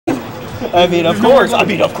I mean, of course. I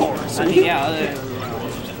mean, of course. Yeah.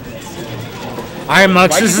 Alright,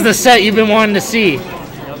 Mux, this is the set you've been wanting to see.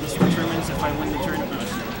 This determines if I win the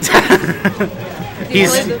tournament.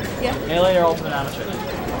 He's Melee or ultimate amateur?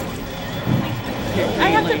 I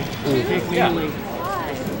have to. Melee.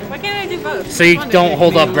 Why can't I do both? so you don't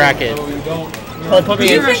hold up bracket. Paul, put Do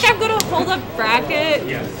me you in. think I'm gonna hold up bracket?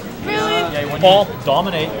 Yes. Really? Yeah, Paul,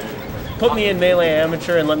 dominate. put me in melee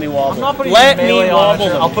amateur and let me wobble. I'm not putting let you in melee me wobble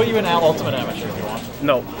amateur. them. I'll put you in ultimate amateur if you want.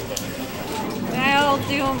 No. I'll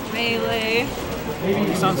do melee.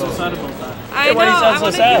 You sound so sad about that. I Hey, why do you know. sound I so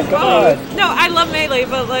want to sad? do Come both. on. No, I love melee,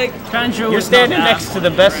 but like, Banjo You're is standing not next to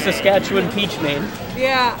the best Saskatchewan peach main.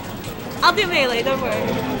 yeah, I'll do melee. Don't worry.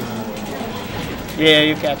 Yeah,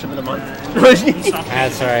 you catch him in a month.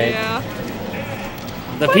 That's right. Yeah.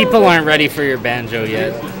 The people aren't ready for your banjo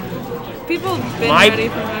yet. People have been My- ready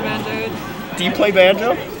for my banjo. Do you play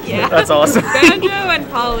banjo? Yeah. That's awesome. Banjo and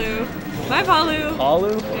Palu. My Palu.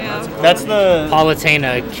 Palu? Yeah. That's the...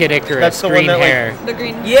 Palatena, Kid Icarus, That's the one green that, like- hair, The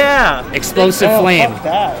green. Yeah! explosive Oh, flame. fuck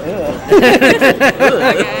that.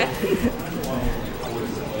 Okay.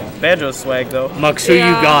 Banjo swag, though. Mux, who you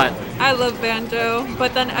Yeah. got? I love banjo,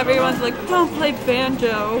 but then everyone's like, don't play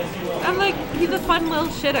banjo. I'm like, he's a fun little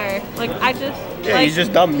shitter. Like, I just. Yeah, like, he's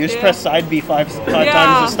just dumb. You just yeah. press side B five Yeah.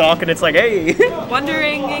 times the stock, and it's like, hey!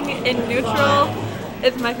 Wandering in neutral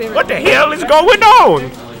is my favorite. What the hell is going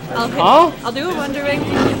on? I'll do a wandering.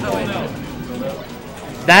 Oh, wait.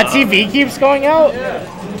 That TV keeps going out?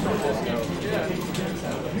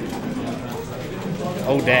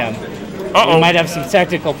 Oh, damn. Uh-oh. We might have some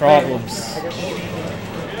technical problems.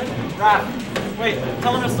 Wait,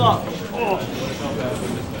 tell him to stop.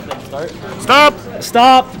 Stop!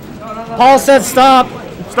 Stop! Paul said stop!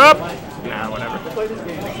 Stop! Nah, whatever.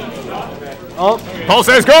 Oh, Paul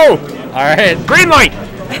says go! alright. Green light!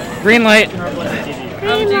 Green light.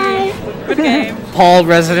 Good game. Paul,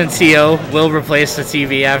 resident TO, will replace the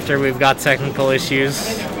TV after we've got technical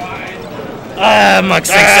issues. Mux thinks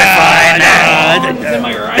they're fine. Am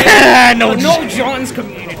I right? No, No John's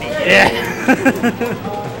community. yeah.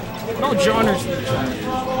 No Johners.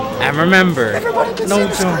 And remember, no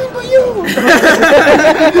John.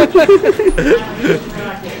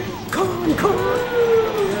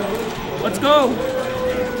 Let's go.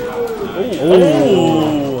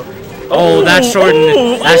 Oh, that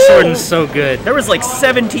shortened so good. There was like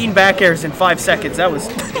 17 back airs in 5 seconds. That was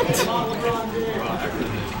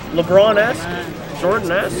LeBron-esque,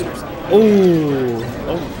 Jordan-esque.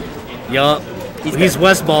 Oh, yup. He's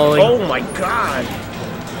West balling. Oh my god!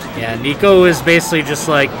 Yeah, Nico is basically just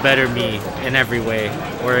like better me in every way,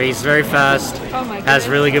 where he's very fast, Oh my has goodness.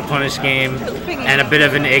 really good punish game, and a bit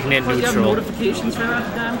of an ignorant Do you have neutral. notifications for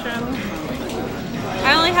that damn channel?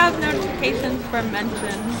 I only have notifications for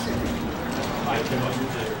mentions.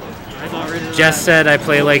 I got rid of Jess said I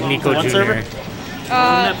play like Nico What Jr. server?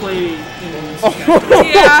 that play in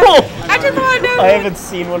Yeah. I just want to know. I haven't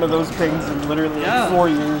seen one of those pings in literally Yeah. like 4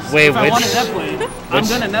 years. Wait, If I want a which? net play, I'm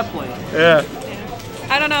gonna net play. Yeah.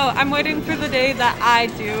 I don't know. I'm waiting for the day that I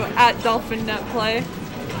do at Dolphin Net Play.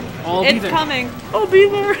 I'll be It's there. coming. I'll be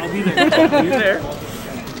there. I'll be there. I'll be there.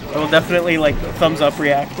 I will definitely like thumbs up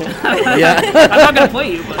react. Yeah. I'm not gonna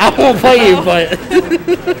play you, but I won't play you, but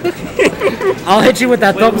I'll hit you with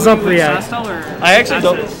that thumbs up react. Sastel or I actually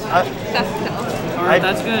don't. Alright,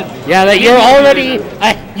 that's good. Yeah, that you're already.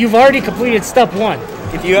 You've already completed step 1.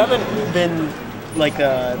 If you haven't been like,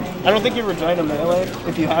 I don't think you're Regina Melee.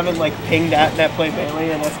 If you haven't like pinged at Netplay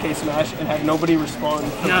Melee and SK Smash and had nobody respond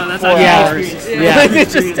for Yeah, that's 4 Yeah. hours. actually Yeah,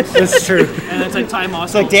 It's just- that's true. And it's like time off.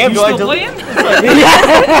 It's like, damn, you do I still delete? playing?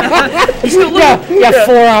 Yeah,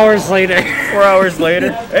 4 hours later. 4 hours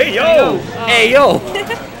later. Hey yo! Hey, yo.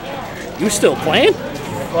 You still playing?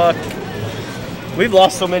 Fuck. We've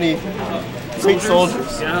lost so many great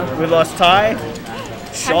soldiers. Yeah. We lost Ty,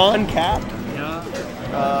 Sean, Cap, Yeah.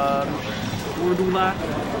 Wordula.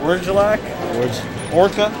 Wurjalak,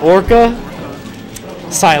 Orca, Orca?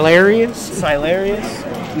 Silarius?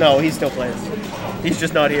 Silarius. No, he still plays. He's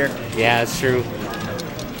just not here. Yeah, that's true.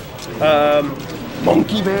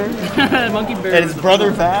 Monkey Bear Monkey Bear. and his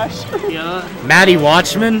brother Vash. Yeah. Maddie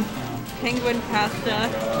Watchman? Penguin Pasta.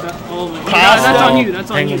 Oh my god. Pasta. That's on you.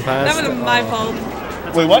 That's on Penguin you. That Pasta. was my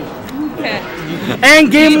fault. Wait, what? Okay.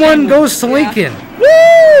 And game 1 goes to Lincoln. Woo!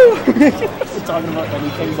 We're talking about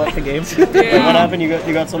anything but the game. Like, what happened? You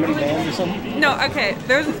got so many bans or something? No, okay.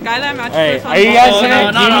 There's this guy that I'm actually Hey, first on are you Ball. guys Oh, gonna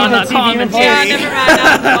no, give no, me no, the TV commentary. replay? Yeah, never mind.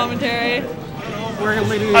 That was commentary. We're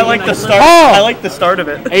literally I like the start. Oh! I like the start of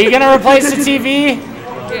it. Are you gonna replace the TV?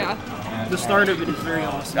 Yeah. The start of it is very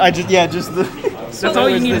awesome. I just just the That's all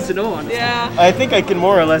you needed to know, honestly. Yeah. I think I can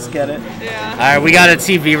more or less get it. Yeah. All right, we got a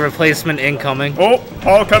TV replacement incoming. Oh,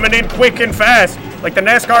 Paul coming in quick and fast, like the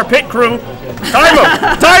NASCAR pit crew. Time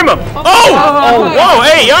him! Time him! Oh! Whoa!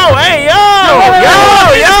 Hey, yo! Hey, yo!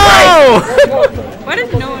 Why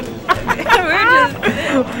does no one?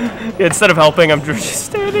 We're just. Instead of helping, I'm just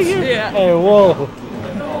standing here. Yeah. Hey, whoa.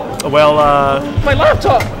 Well, My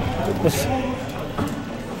laptop!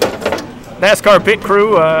 NASCAR pit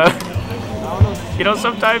crew, you know,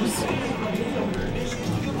 sometimes.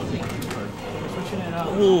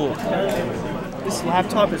 Ooh. This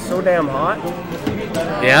laptop is so damn hot.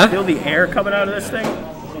 Yeah? Feel the air coming out of this thing?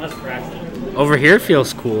 Over here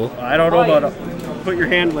feels cool. I don't know about put your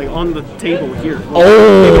hand like on the table here.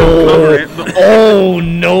 Oh, Cover it, but oh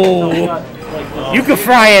no. You could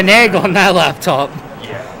fry an egg on that laptop.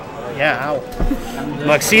 yeah, ow.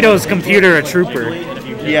 Muxedo's computer a trooper.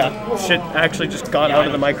 Yeah, shit actually just got out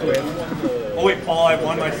of the microwave. Oh wait, Paul, I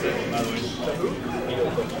won my set, by the way.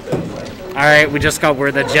 Alright, we just got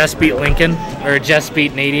word that Jess beat Lincoln. Or Jess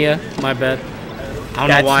beat Nadia. My bad. I don't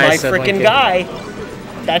That's know why I my said freaking Lincoln. guy.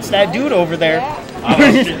 That's that dude over there. I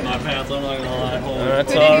was shitting my pants, I'm not gonna lie.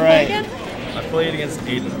 That's Who did you play alright. again? I played against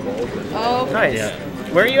Aiden. Oh. Nice. Yeah.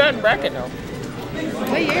 Where are you at in bracket now?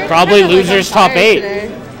 What year? Probably Kinda, like, losers on top fire 8.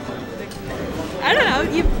 today. I don't know.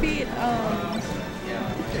 You beat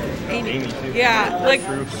Amy. Yeah, like.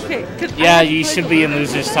 Okay, 'cause Yeah, I you was, should like, be in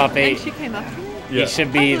losers top And 8. she came up to me. You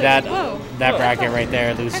should be I was like, whoa. that bracket right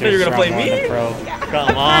there. Losers. you were gonna round play one me? to Pro.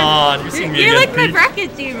 Come on, you see me You're against like my Pete.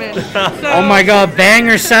 bracket demon. So, Oh my god,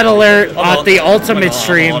 banger set alert at the ultimate A lot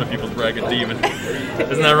stream. of people's bracket demon.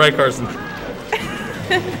 Isn't that right, Carson?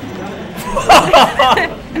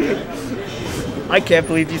 I can't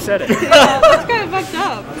believe you said it. Do That's kind of fucked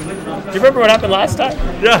up. you remember what happened last time?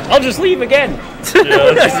 Yeah. I'll just leave again.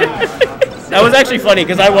 Yeah. That was actually funny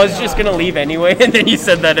because I was just gonna leave anyway, and then you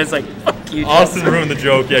said that as like, fuck you. Austin ruined the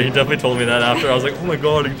joke. Yeah, he definitely told me that after. I was like, oh my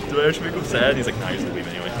god, did I actually make him sad? He's like, nah, he's gonna leave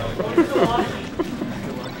anyway.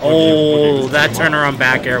 Oh, that turnaround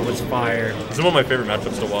back air was fire. This is one of my favorite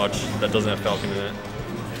matchups to watch that doesn't have Falcon in it.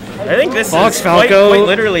 I think this Fox is Falco. quite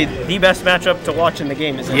literally the best matchup to watch in the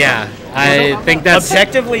game, isn't it? Yeah, I think that's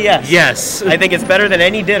Objectively, yes. yes. I think it's better than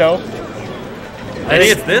any Ditto. I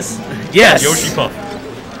think it's this? Yes. Yoshi Puff.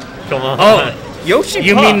 Come on. Oh, Yoshi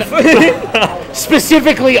you Puff. mean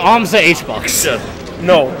specifically Amza H-Box? Yeah.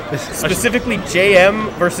 No, specifically JM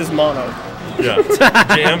versus Mono. Yeah.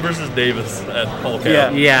 JM versus Davis at Falco.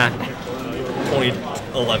 Yeah. Yeah,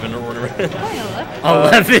 2011 or whatever.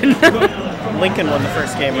 11. Lincoln won the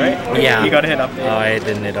first game, right? Yeah. You got to hit update. Oh, I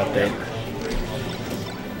didn't hit update.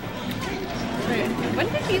 When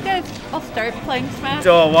did you guys all start playing Smash?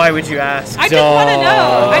 So why would you ask? I just want to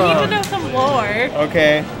know. I need to know some lore.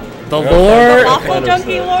 Okay. The lore. Waffle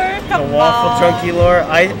Junkie lore? Come The Waffle on. Chunky lore.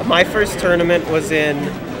 My first tournament was in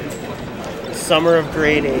summer of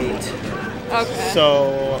grade 8. Okay.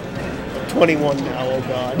 So 21 now, oh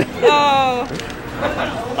god.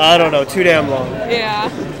 Oh, I don't know, too damn long. yeah.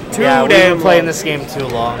 Too Yeah, we've damn been playing long. this game too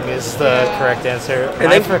long is the correct answer.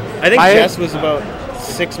 I think my- Jess was about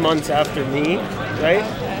 6 months after me, right?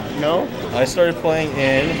 No? I started playing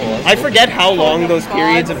in. I forget how long those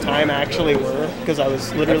periods of time actually were because I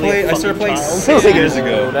was literally I started playing child. 6 years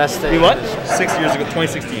ago. That's the You what? 6 years ago,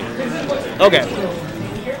 2016. Okay.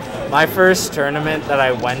 My first tournament that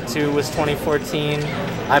I went to was 2014.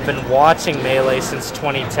 I've been watching Melee since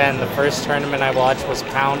 2010. The first tournament I watched was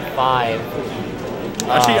Pound 5.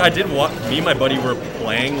 Actually, I did watch. Me and my buddy were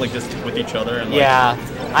playing like just with each other. And, like, Yeah,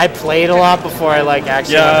 I played a lot before I like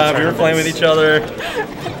actually. Yeah, we were playing with each other.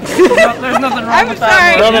 There's nothing wrong I'm with sorry.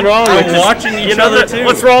 that. Nothing wrong with I'm watching each you know other that- too.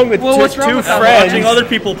 What's wrong with Well, what's wrong two with that? friends? Watching other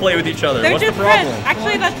people play with each other. They're What's just the problem? friends.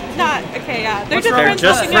 Actually, that's not okay. Yeah, they're just wrong? friends. They're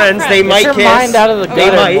just helping out friends. They might Get your kiss. mind out of the They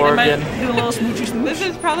gutter, might. Morgan. Do a little smoochy smooch. This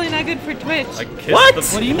is probably not good for Twitch. I kissed What? The,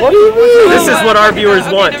 What do you What do you mean? This is what our viewers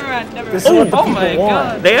okay, want. Never mind. Never This mind. is what the Oh my people want.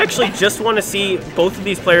 god. They actually just want to see both of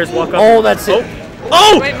these players walk up. Oh, that's it.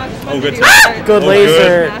 Oh! Wait, Max, Oh, good. Good Oh,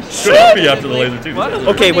 laser. Good happy after the laser too. What?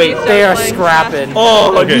 Okay, wait. They are scrapping.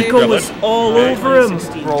 Oh, Okay, Nico grab was it. all over him.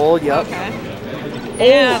 Roll, yep. Okay.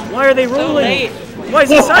 Oh, why are they So rolling? late. Why is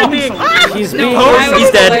he side being? He's being. Oh, I was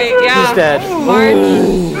he's dead. late, yeah. He's dead. March.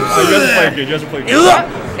 Oh, you guys are playing good. You guys are playing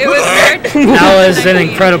good. It was March. That was an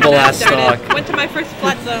incredible ass Started. stock. Went to my first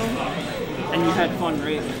flat zone. And you had fun,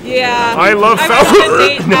 right? Yeah. I love I Falco. went on a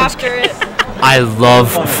date after it. I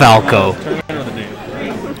love Falco.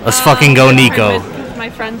 Let's fucking go, Nico. Because my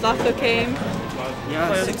friends also came.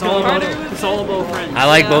 Yeah, it's all about friends. I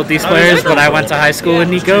like both these players, but I went to high school with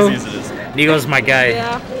Nico. Easy as it is. Nico's my guy.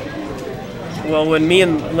 Yeah. Well, when me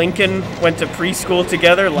and Lincoln went to preschool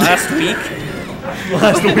together last week,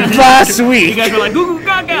 Last week. You guys were like, goo goo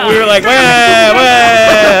gaga. We were like,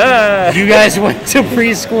 wah. You guys went to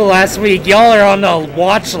preschool last week. Y'all are on the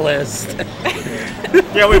watch list.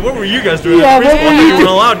 Yeah, wait, what were you guys doing? Yeah, at what preschool? were I thought you you weren't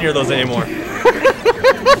allowed near those anymore.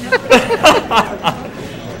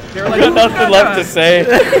 They were I like, got nothing left to say.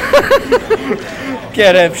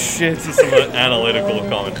 Can't have shit. This is some analytical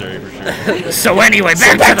commentary for sure. So anyway,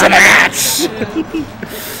 back to the match.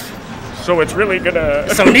 So it's really gonna.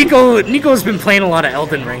 So Nico's been playing a lot of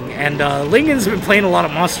Elden Ring, and Lingon's been playing a lot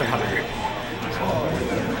of Monster Hunter.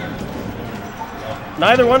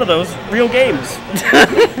 Neither one of those real games.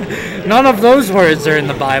 None of those words are in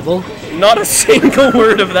the Bible. Not a single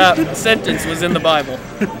word of that sentence was in the Bible.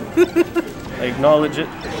 I acknowledge it.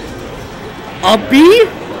 Up B?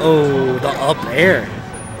 Oh, the up air.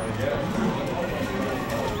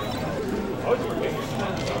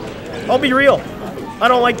 I'll be real. I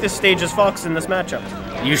don't like this stage as Fox in this matchup.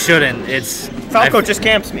 You shouldn't. It's Falco just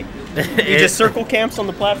camps me. He just circle camps on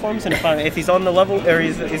the platforms, and if he's on the level or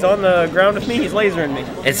he's on the ground with me, he's lasering me.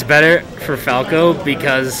 It's better for Falco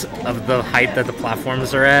because of the height that the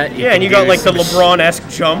platforms are at. Yeah, and you got like the LeBron-esque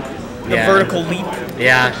jump, the Yeah. vertical leap.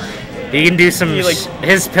 Yeah, you can do some.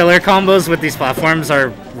 His pillar combos with these platforms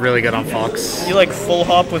are really good on Fox. You like full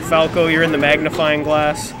hop with Falco. You're in the magnifying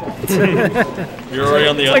glass. You're already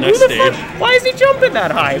on the Like next who the stage. fuck? Why is he jumping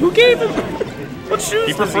that high? Who gave him? What shoes?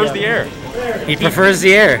 He does prefers have? the air. He prefers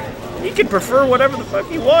the air. He can prefer whatever the fuck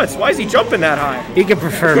he wants. Why is he jumping that high? He could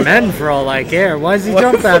prefer men for all I care. Why does he What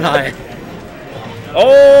jump the that fuck? high?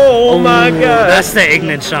 Oh my Ooh, god. That's the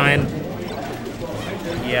Ignis Shine.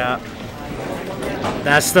 Yeah.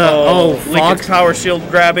 That's the Lincoln's Fox. power shield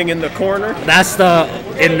grabbing in the corner. That's the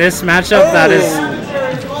in this matchup. That is.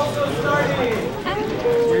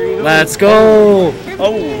 Let's go.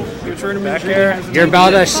 Oh, your tournament back air. You're about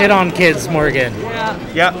to shit on kids, Morgan.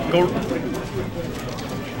 Yeah, go.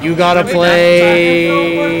 You gotta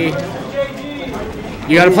play.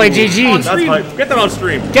 You gotta play GG. That's hype. Get that on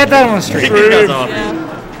stream. Get that on stream. Kick these guys off.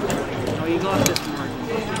 oh, you got this one.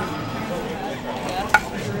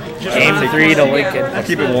 Game 3 to Lincoln. I'll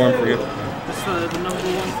keep it warm for you. That's the number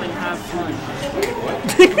one thing, have fun.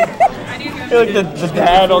 You're like the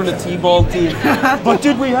dad on the T-ball team. But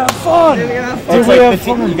did we have fun? It's we like have the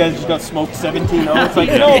team, you guys just got smoked 17-0. It's like,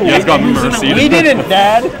 no, You guys got mercied. we didn't,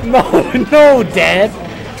 Dad. No, Dad.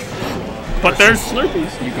 But there's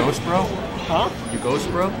Slurpees. You ghost, bro? Huh? You ghost,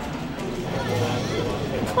 bro?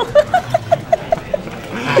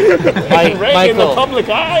 Right in the Michael. public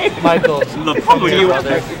eye. Michael. The public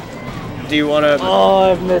brother. Do you want to? Oh,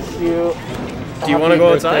 I've missed you. Do you want to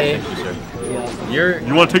go outside? You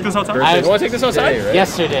want to take this outside? You want to take this outside?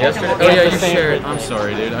 Yesterday. Oh yeah, you shared. I'm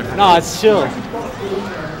sorry, dude. I No, it's chill.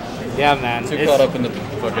 Yeah, man. too It's caught up in the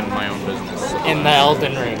fucking my own business. in the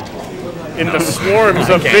Elden Ring. In the swarms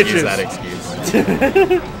I of can't use bitches. that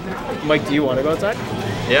excuse. Mike, do you want to go outside?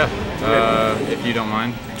 Yeah, if you don't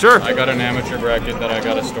mind. Sure. I got an amateur bracket that I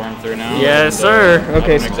got to storm through now. Yes, and, sir. I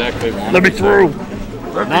Okay. don't exactly want Let me it, through.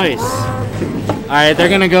 Nice. All right, they're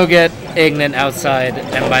gonna go get Ignan outside,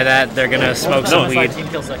 and by that they're gonna smoke some weed. Team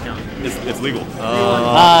kills that count. It's legal.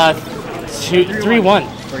 3-1.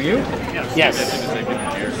 For you? Yes.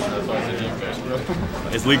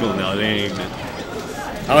 It's legal now. It ain't.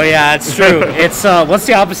 Oh yeah, it's true. It's what's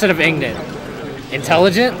the opposite of Ignan?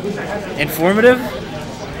 Intelligent? Informative?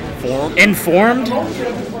 Informed?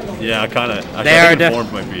 Yeah, kind of. They are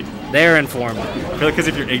informed might be. They're informed. I feel like because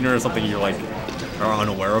if you're ignorant of something, you're like are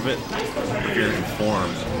unaware of it. If you're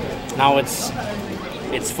informed. Now it's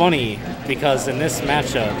funny because in this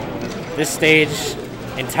matchup, this stage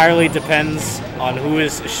entirely depends on who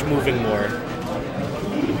is moving more.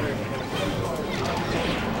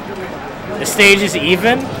 The stage is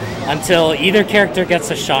even until either character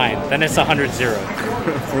gets a shine. Then it's 100-0.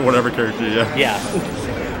 For whatever character, yeah. Yeah.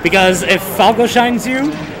 Because if Falco shines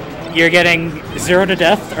you, you're getting 0 to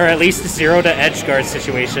death, or at least 0 to edge guard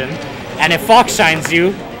situation. And if Fox shines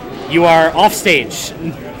you, you are off stage.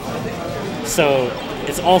 So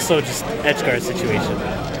it's also just edge guard situation.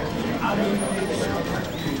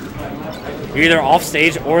 You're either off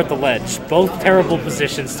stage or at the ledge. Both terrible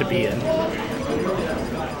positions to be in. I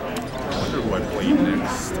wonder who I play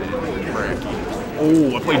next.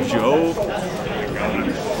 Oh, I played Joe. Oh my god.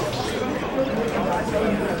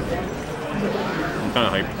 I'm kind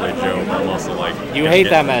of hyped to play Joe, but I'm also like. You hate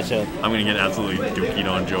that matchup. I'm gonna get absolutely dookied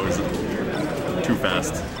on Joe. Is too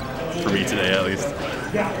fast for me today, at least.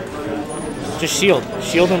 Just shield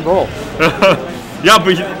and roll. Yeah,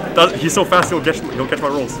 but he's so fast. He'll catch my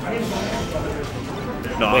rolls.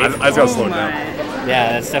 No, I just gotta slow it down.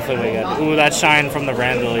 Yeah, that's definitely way good. Ooh, that shine from the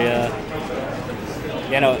Randall, yeah.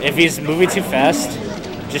 You know, if he's moving too fast,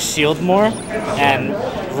 just shield more and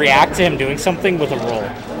react to him doing something with a roll.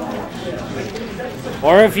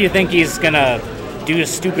 Or if you think he's gonna do a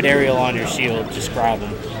stupid aerial on your shield, just grab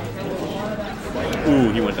him.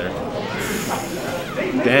 Ooh, he went there.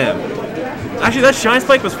 Damn. Actually, that Shine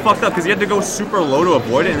Spike was fucked up because he had to go super low to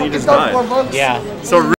avoid it and he just died. Yeah. So